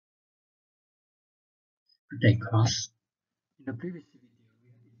Okay, class. In the previous video, we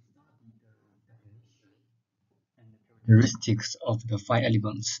have studied the definition and the characteristics of the five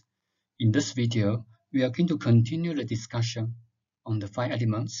elements. In this video, we are going to continue the discussion on the five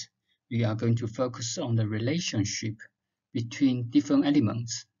elements. We are going to focus on the relationship between different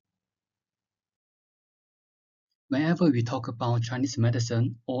elements. Whenever we talk about Chinese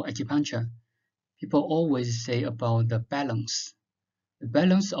medicine or acupuncture, people always say about the balance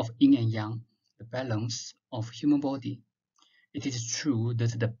of yin and yang, the balance of human body. It is true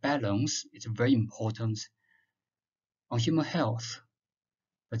that the balance is very important on human health,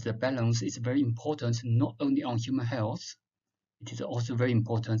 but the balance is very important not only on human health, it is also very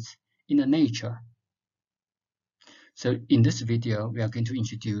important in the nature. So in this video, we are going to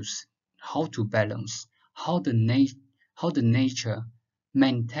introduce how to balance, how the nature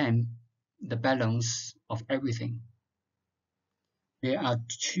maintain the balance of everything. There are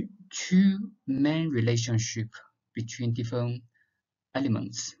two main relationships between different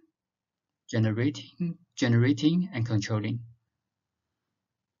elements, generating and controlling.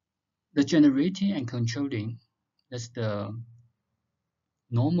 The generating and controlling, that's the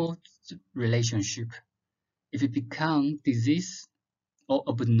normal relationship. If it becomes disease or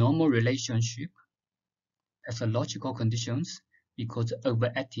abnormal relationship, pathological conditions because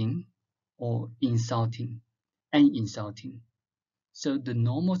overacting or insulting. So the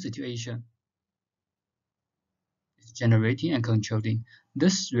normal situation is generating and controlling.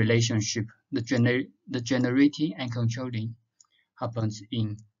 This relationship, the generating and controlling, happens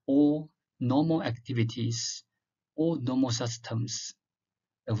in all normal activities, all normal systems.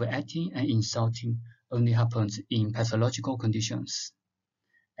 Overacting and insulting only happens in pathological conditions.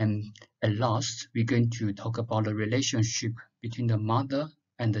 And at last, we're going to talk about the relationship between the mother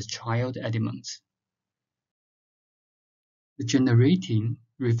and the child elements. The generating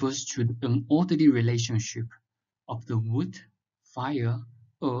refers to an orderly relationship of the wood, fire,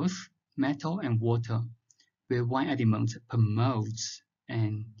 earth, metal, and water, where one element promotes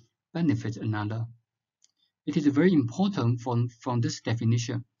and benefits another. It is very important from this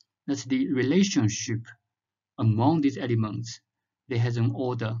definition that the relationship among these elements, there has an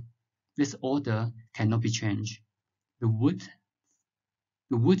order. This order cannot be changed. The wood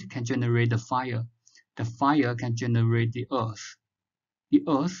can generate the fire can generate the earth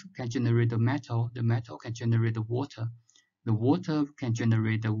can generate the metal can generate the water can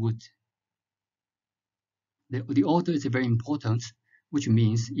generate the wood. The order is very important, which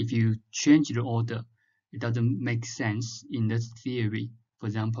means if you change the order, it doesn't make sense in this theory. For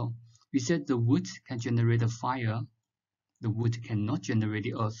example, we said the wood can generate the fire, the wood cannot generate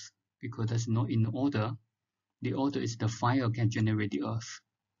the earth because that's not in order. The order is the fire can generate the earth.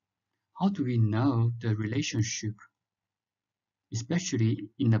 How do we know the relationship, especially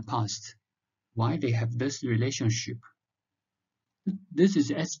in the past, why they have this relationship? This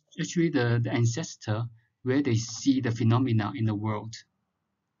is actually the ancestor where they see the phenomena in the world.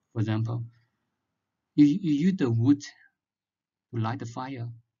 For example, you use the wood to light the fire.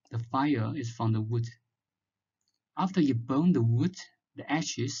 The fire is from the wood. After you burn the wood, the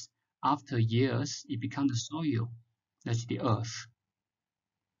ashes, after years, it becomes the soil. That's the earth.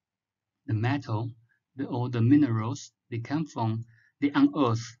 The metal, all the minerals, they come from the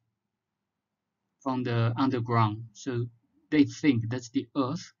unearthed, from the underground. So they think that the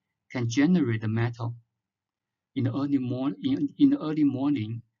earth can generate the metal. In the early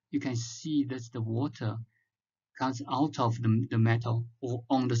morning, you can see that the water comes out of the metal or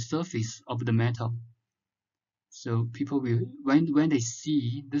on the surface of the metal. So people will, when they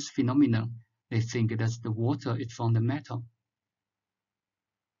see this phenomenon, they think that the water is from the metal.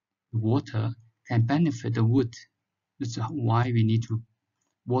 The water can benefit the wood. That's why we need to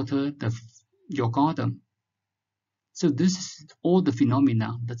water your garden. So this is all the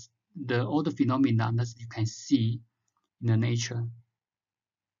phenomena that you can see in the nature.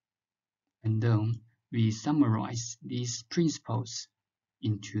 And then we summarize these principles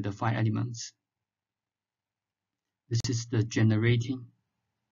into the five elements. This is the generating.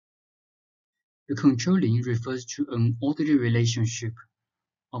 The controlling refers to an orderly relationship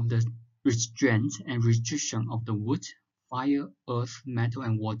of the restraint and restriction of the wood, fire, earth, metal,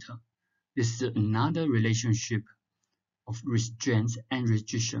 and water. This is another relationship of restraint and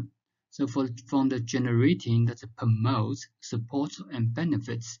restriction. So from the generating that promotes, supports, and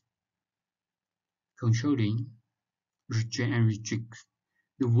benefits, controlling, restrain, and restrict.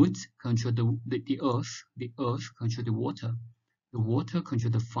 The wood control the earth control the water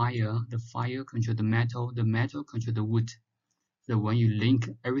control the fire control the metal control the wood. So when you link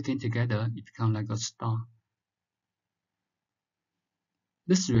everything together, it becomes like a star.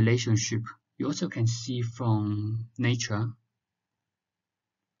 This relationship you also can see from nature.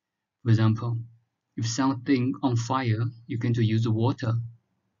 For example, if something on fire, you're going to use water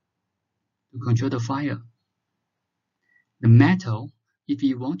to control the fire. The metal, if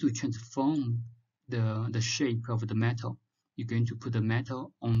you want to transform the shape of the metal, you're going to put the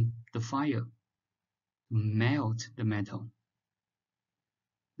metal on the fire to melt the metal.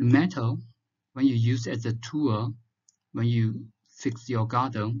 The metal, when you use as a tool, when you fix your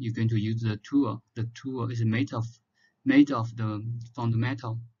garden, you're going to use the tool. The tool is made of from the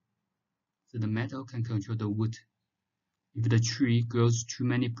metal, so the metal can control the wood. If the tree grows too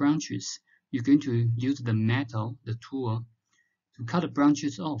many branches, you're going to use the metal, the tool, to cut the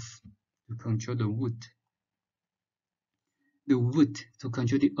branches off to control the wood. The wood to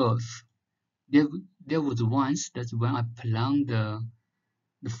control the earth. There was once that when I plant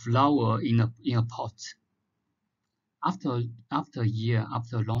the flower in a pot, after a year,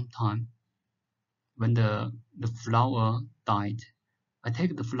 after a long time, when the flower died, I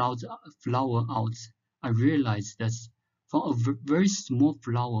take the flower out. I realized that from a very small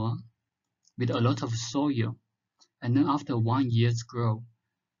flower with a lot of soil, and then after 1 year's growth,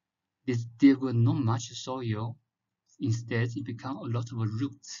 there was not much soil. Instead, it became a lot of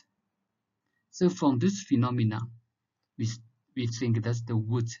roots. So from this phenomena, we think that the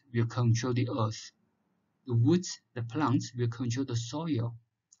wood will control the earth. The wood, the plants will control the soil.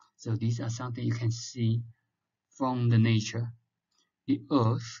 So these are something you can see from the nature. The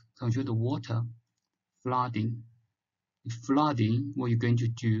earth control the water, flooding. If flooding, what you're going to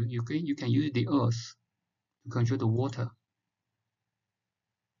do, you can use the earth to control the water.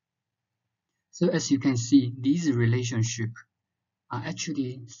 So as you can see, these relationships are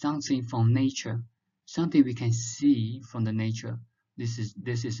actually something from nature, something we can see from the nature. This is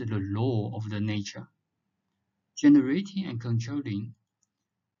the law of the nature. Generating and controlling,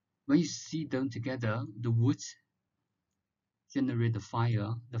 when you see them together, the wood generate the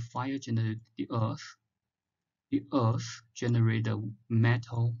fire generate the earth generate the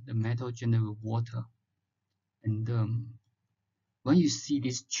metal generate water. And when you see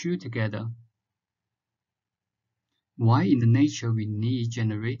these two together, why in the nature we need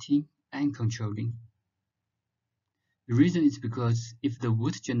generating and controlling? The reason is because if the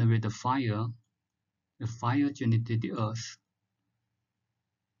wood generate the fire generated the earth.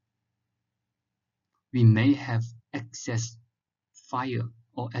 We may have excess fire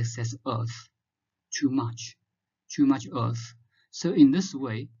or excess earth, too much earth. So in this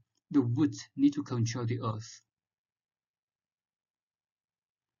way, the wood need to control the earth.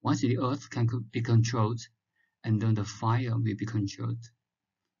 Once the earth can be controlled, and then the fire will be controlled.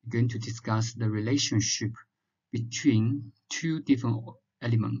 We're going to discuss the relationship between two different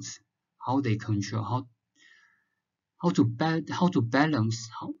elements, how they control, how to balance.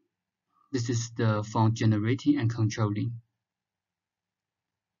 This is the from generating and controlling.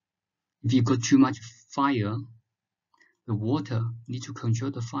 If you got too much fire, the water need to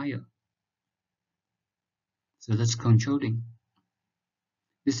control the fire. So that's controlling.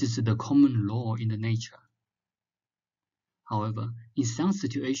 This is the common law in the nature. However, in some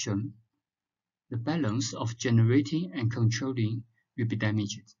situation, the balance of generating and controlling will be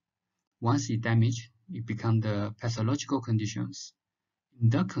damaged. Once it damaged, it becomes the pathological conditions. In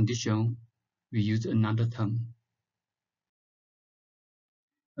that condition, we use another term.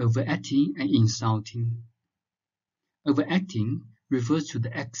 Overacting and insulting. Overacting refers to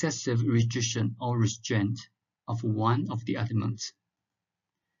the excessive restriction or restraint of one of the elements.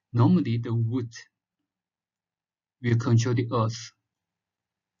 Normally, the wood will control the earth.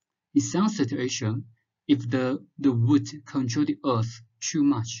 In some situation, if the wood control the earth too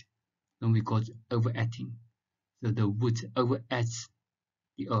much, then we call it overacting. So the wood overacts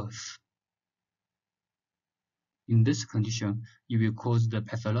the earth. In this condition, it will cause the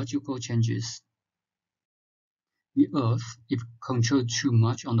pathological changes. The earth, if controlled too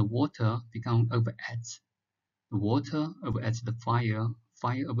much on the water, become overacts. The water overacts the fire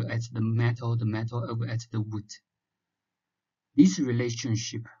overacts the metal overacts the wood. This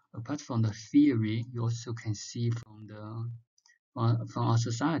relationship, apart from the theory, you also can see from our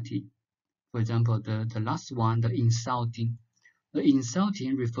society. For example, the last one, the insulting. The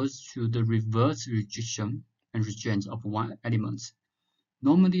insulting refers to the reverse restriction and restraint of one element.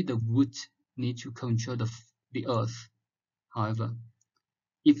 Normally, the wood need to control the earth. However,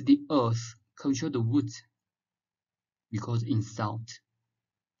 if the earth control the wood, we call it insult.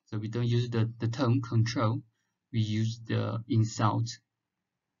 So we don't use the term control, we use the insult.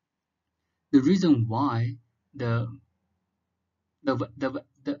 The reason why the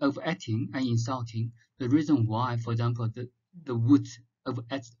overacting and insulting, the reason why, for example, the wood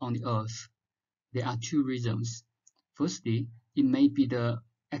overacts on the earth There are two reasons. Firstly, it may be the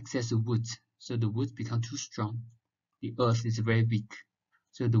excess of wood, so the wood becomes too strong. The earth is very weak,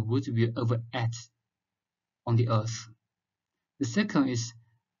 so the wood will overadd on the earth. The second is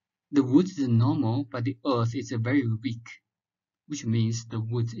the wood is normal, but the earth is very weak, which means the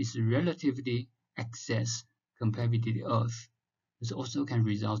wood is relatively excess compared with the earth. This also can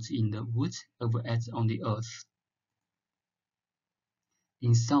result in the wood overadds on the earth.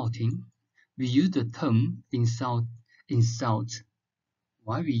 In salting, we use the term insult.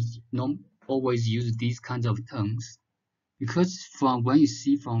 Why we not always use these kinds of terms? Because from when you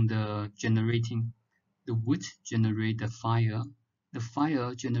see from the generating, the wood generate the fire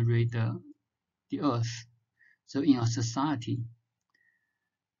generate the earth. So in a society,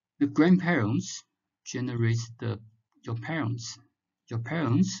 the grandparents generate your parents. Your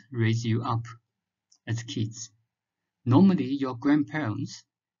parents raise you up as kids. Normally, your grandparents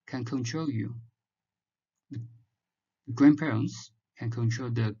can control you. The grandparents can control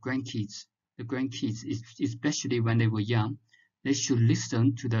the grandkids. The grandkids, especially when they were young, they should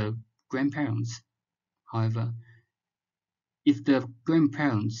listen to the grandparents. However, if the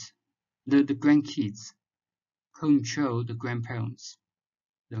grandparents, the grandkids control the grandparents,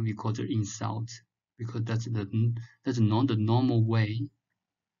 then we call it insult, because that's not the normal way.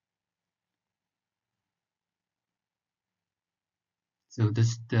 So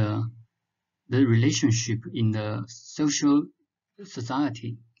that's the relationship in the social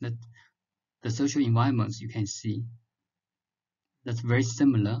society, that the social environments you can see. That's very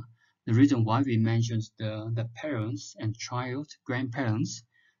similar. The reason why we mentioned the parents and child, grandparents,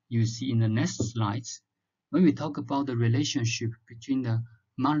 you see in the next slides. When we talk about the relationship between the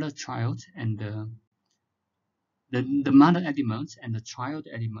mother-child and the mother elements and the child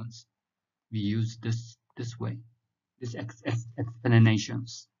elements, we use this way, these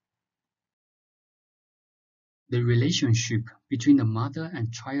explanations. The relationship between the mother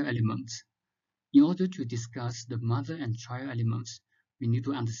and child elements. In order to discuss the mother and child elements, we need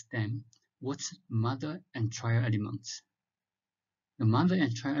to understand what's mother and child elements. The mother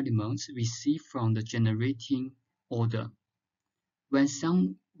and child elements we see from the generating order. When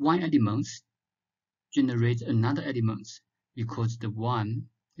one element generates another element, because the one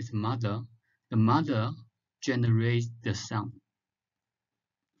is mother, the mother generates the son.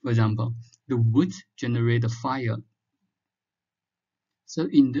 For example, the wood generates the fire. So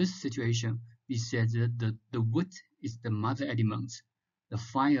in this situation, we said that the wood is the mother element, the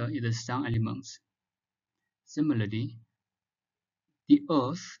fire is the son element. Similarly, the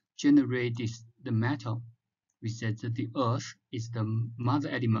earth generates the metal. We said that the earth is the mother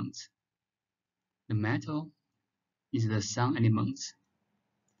element, the metal is the son element.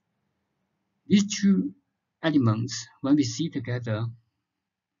 These two elements, when we see together,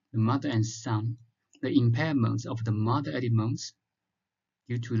 the mother and son, the impairments of the mother elements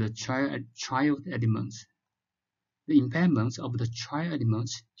due to the child elements, the impairments of the child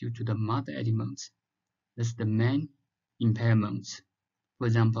elements due to the mother elements. That's the main impairments. For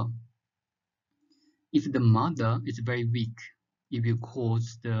example, if the mother is very weak, it will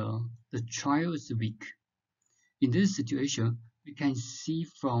cause the child is weak. In this situation, we can see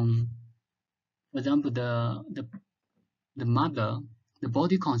from, for example, the mother, the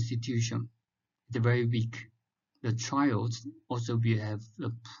body constitution is very weak. The child also will have a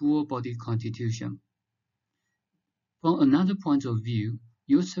poor body constitution. From another point of view,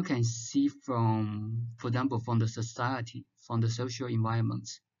 you also can see from, for example, from the society, from the social environment.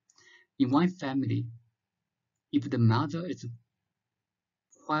 In one family, if the mother is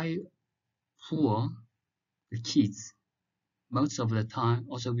quite poor, the kids most of the time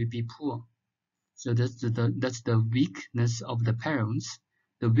also will be poor. So that's the weakness of the parents.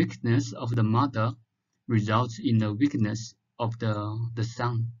 The weakness of the mother results in the weakness of the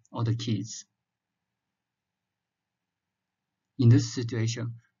son or the kids. In this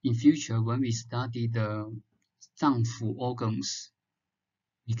situation, in future, when we study the 脏腑 organs,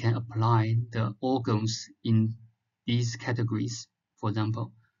 we can apply the organs in these categories. For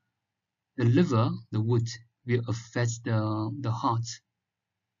example, the liver, the wood, will affect the heart.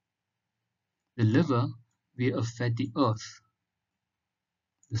 The liver will affect the earth,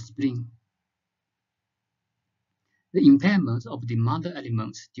 the spleen. The impairment of the mother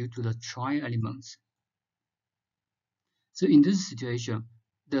elements due to the child elements. So in this situation,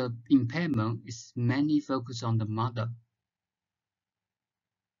 the impairment is mainly focused on the mother.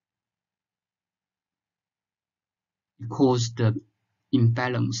 It causes the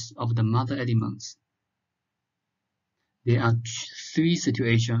imbalance of the mother elements. There are three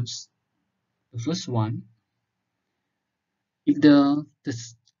situations. The first one, if the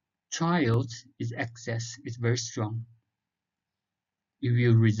child is excess, is very strong, it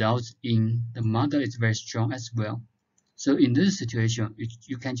will result in the mother is very strong as well. So in this situation,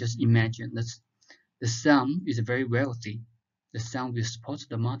 you can just imagine that the son is very wealthy. The son will support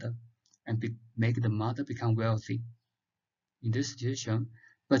the mother and make the mother become wealthy in this situation.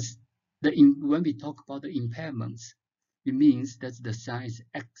 But when we talk about the impairments, it means that the son is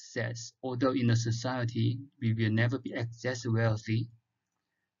excess. Although in a society we will never be excess wealthy,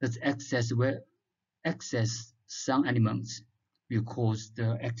 that excess son elements will cause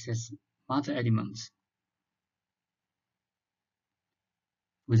the excess mother elements.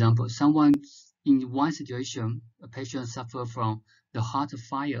 For example, someone in one situation, a patient suffers from the heart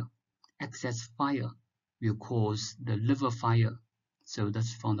fire. Excess fire will cause the liver fire. So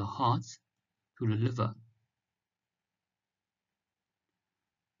that's from the heart to the liver.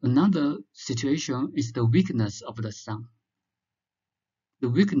 Another situation is the weakness of the son. The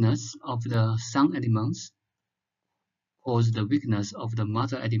weakness of the son elements causes the weakness of the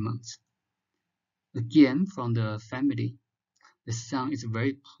mother elements. Again, from the family, the son is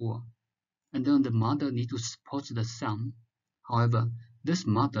very poor, and then the mother needs to support the son. However, this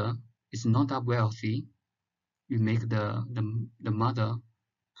mother is not that wealthy. You make the mother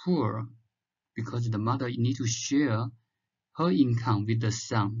poor because the mother needs to share her income with the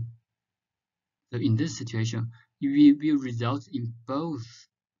son. So in this situation, it will result in both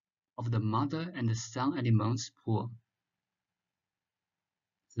of the mother and the son elements poor.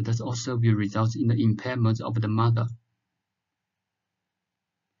 So that also will result in the impairment of the mother.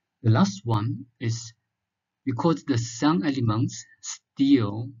 The last one is because the son elements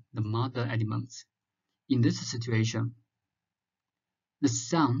steal the mother elements. In this situation, the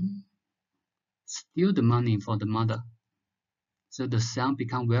son steals the money for the mother. So the son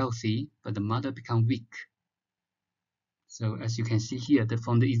becomes wealthy, but the mother becomes weak. So as you can see here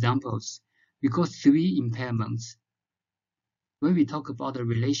from the examples, we got three impairments. When we talk about the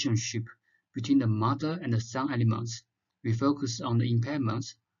relationship between the mother and the son elements, we focus on the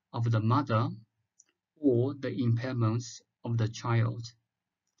impairments of the mother or the impairments of the child.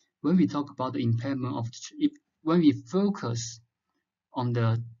 When we talk about the impairment of when we focus on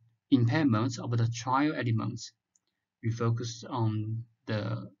the impairments of the child elements, we focus on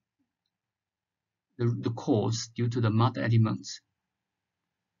the cause due to the mother elements.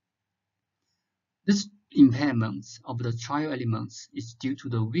 This impairment of the child elements is due to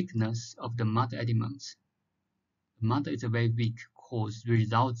the weakness of the mother elements. The mother is a very weak cause,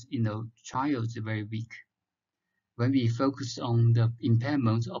 results in the child is very weak. When we focus on the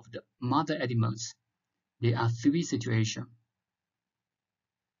impairment of the mother elements, there are three situations.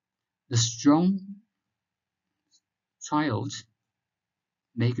 The strong child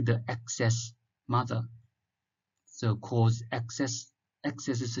make the excess mother, so cause excess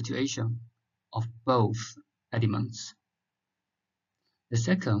situation of both elements. The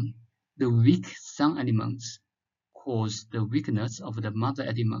second, the weak son elements cause the weakness of the mother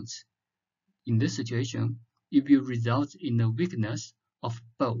elements. In this situation, it will result in the weakness of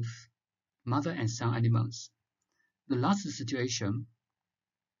both mother and son elements. The last situation,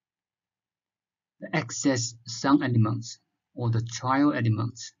 the excess son elements or the child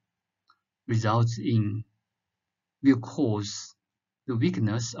elements will cause the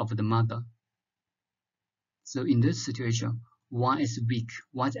weakness of the mother. So in this situation, one is weak,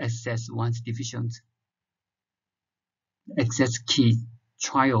 one is excess, one is deficient. The excess key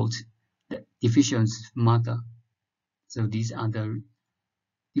child, the deficient mother. So these are the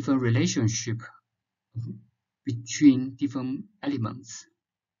different relationship between different elements.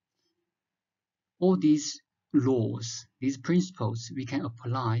 All these laws, these principles, we can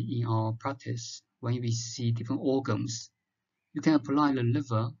apply in our practice when we see different organs. You can apply the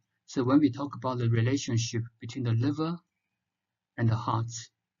liver. So when we talk about the relationship between the liver and the heart,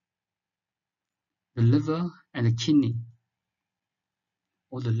 the liver and the kidney,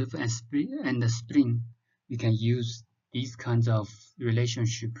 or the liver and the spleen, we can use these kinds of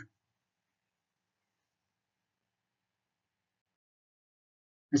relationship.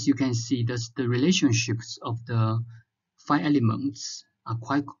 As you can see, the relationships of the five elements are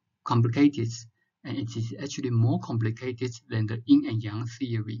quite complicated, and it is actually more complicated than the yin and yang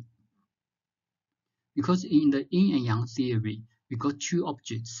theory. Because in the yin and yang theory, we got two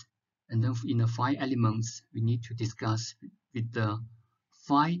objects, and then in the five elements, we need to discuss with the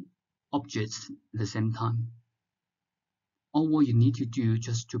five objects at the same time. All what you need to do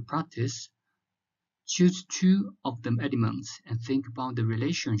just to practice, choose two of the elements and think about the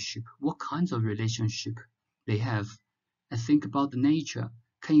relationship, what kinds of relationship they have, and think about the nature.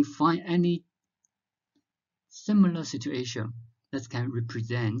 Can you find any similar situation that can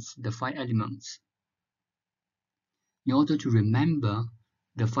represent the 5 elements. In order to remember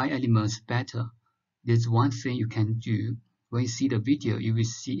the 5 elements better, there's one thing you can do. When you see the video, you will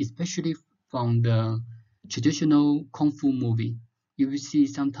see, especially from the traditional Kung Fu movie, you will see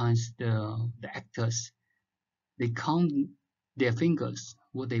sometimes the actors, they count their fingers,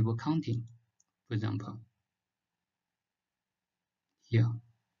 what they were counting. For example, here,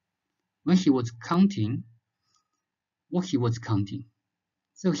 when he was counting, what he was counting.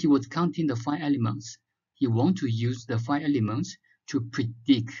 So he was counting the 5 elements. He wants to use the 5 elements to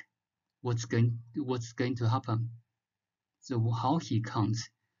predict what's going to happen. So how he counts,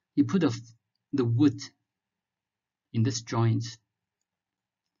 he put the wood in this joint,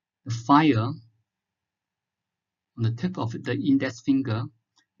 the fire on the tip of the index finger,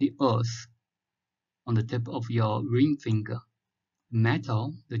 the earth on the tip of your ring finger,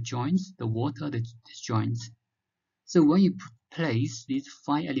 metal, the joints, the water, the joints. So when you place these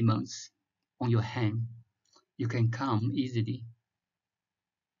 5 elements on your hand, you can count easily.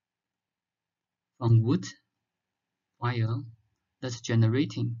 From wood, fire, that's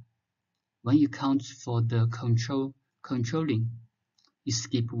generating. When you count for the controlling, you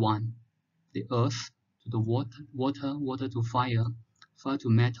skip 1. The earth to the water to fire, fire to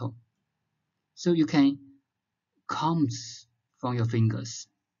metal. So you can count from your fingers.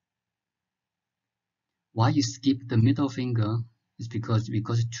 Why you skip the middle finger is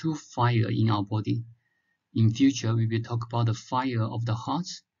because two fire in our body. In future, we will talk about the fire of the heart,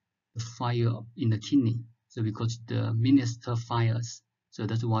 the fire in the kidney. So because the minister fires, so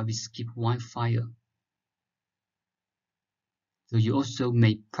that's why we skip 1 fire. So you also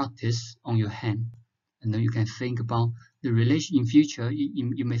may practice on your hand, and then you can think about the relation. In future,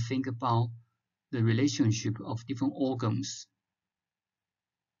 you may think about the relationship of different organs.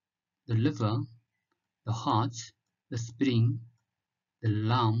 The liver, the heart, the spleen, the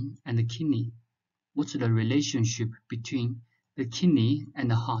lung, and the kidney. What's the relationship between the kidney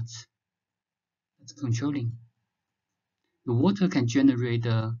and the heart? That's controlling. The water can generate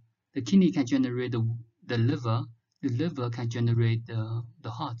the kidney can generate the liver can generate the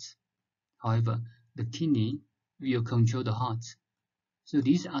heart. However, the kidney will control the heart. So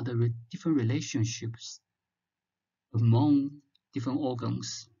these are the different relationships among different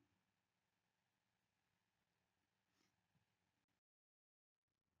organs.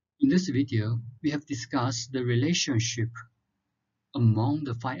 In this video, we have discussed the relationship among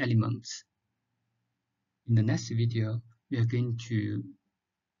the 5 elements. In the next video, we are going to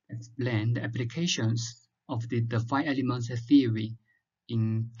explain the applications of the 5 elements theory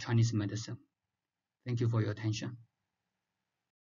in Chinese medicine. Thank you for your attention.